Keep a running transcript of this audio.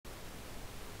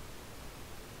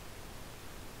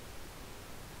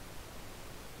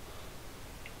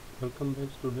Welcome back,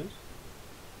 students.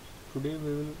 Today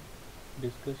we will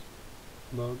discuss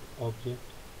about object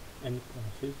and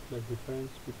classes, the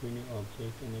difference between an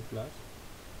object and a class.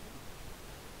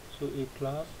 So a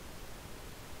class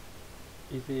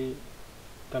is a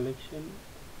collection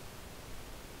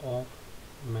of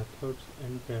methods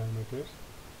and parameters.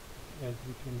 As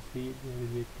you can see, there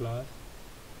is a class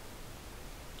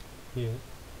here.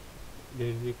 There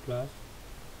is a class,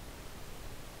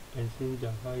 and since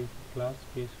Java is a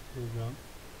class-based program,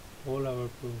 all our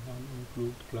program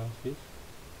include classes.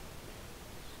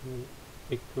 So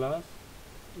a class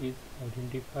is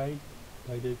identified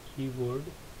by the keyword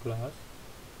class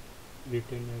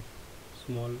written as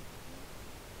small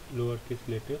lowercase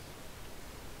letters.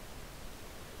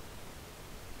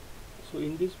 So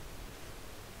in this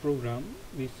program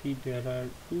we see there are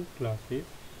two classes.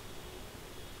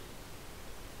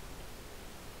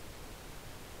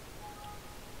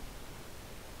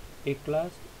 A class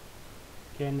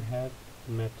can have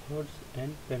methods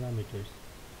and parameters.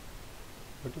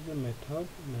 What is a method?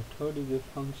 Method is a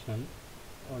function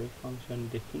or a function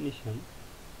definition.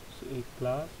 So a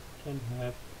class can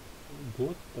have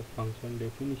both the function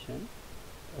definition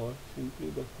or simply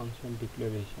the function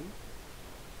declaration.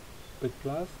 A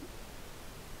class,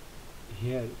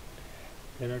 here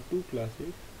there are two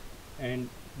classes and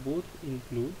both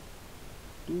include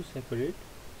two separate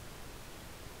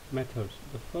methods.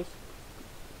 The first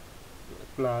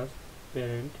class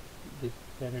parent, this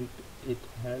parent, it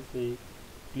has a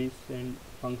please send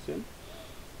function,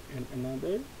 and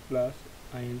another class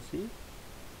inc,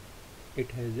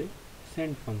 it has a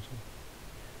send function.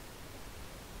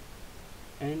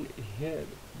 And here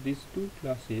these two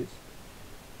classes,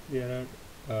 there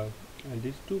are and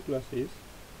these two classes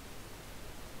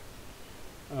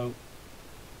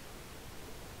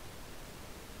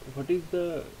what is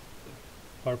the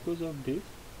purpose of this?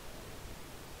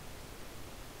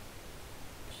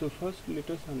 So first let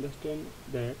us understand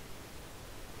that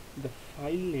the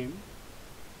file name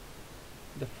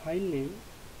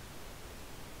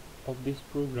of this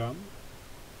program,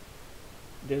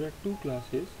 there are two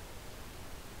classes.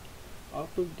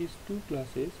 Out of these two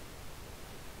classes,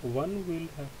 one will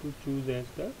have to choose as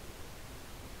the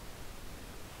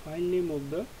file name of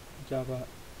the Java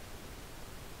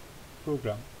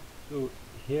program. So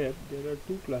here there are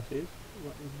two classes,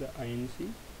 one is the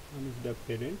inc, one is the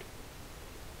parent,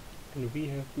 and we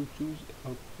have to choose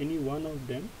any one of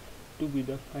them to be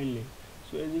the file name.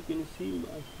 So as you can see,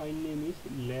 my file name is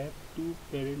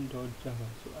lab2parent.java.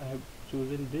 So I have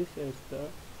chosen this as the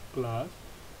class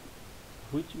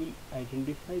which will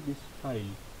identify this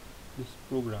file, this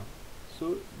program.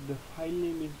 So the file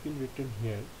name is been written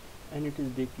here and it is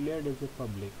declared as a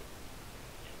public,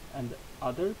 and the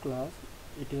other class,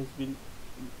 it has been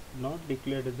not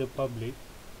declared as a public,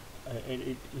 and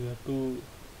you have to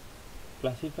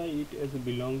classify it as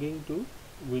belonging to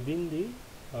within the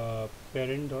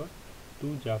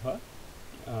parent.toJava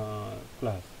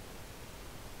class,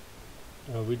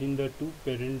 within the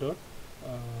toParent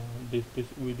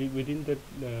within the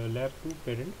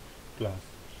lab2parent class.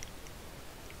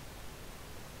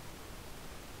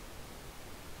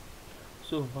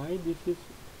 So why this is,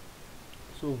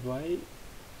 so why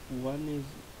one is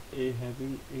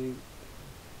having a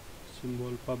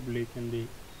symbol public and the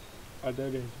other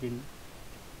has been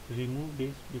removed,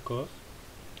 is because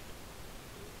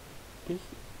this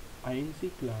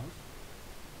inc class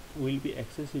will be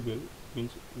accessible,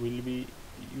 means will be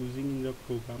using in the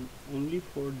program only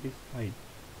for this file,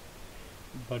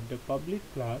 but the public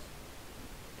class,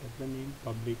 as the name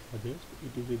public suggests,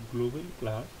 it is a global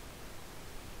class,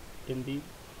 and the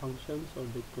functions or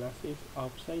the classes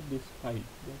outside this file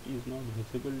that is not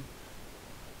visible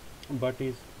but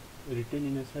is written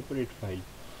in a separate file.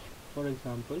 For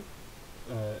example,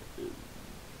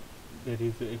 there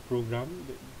is a program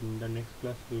in the next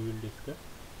class we will discuss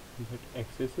that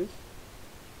accesses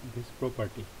this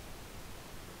property.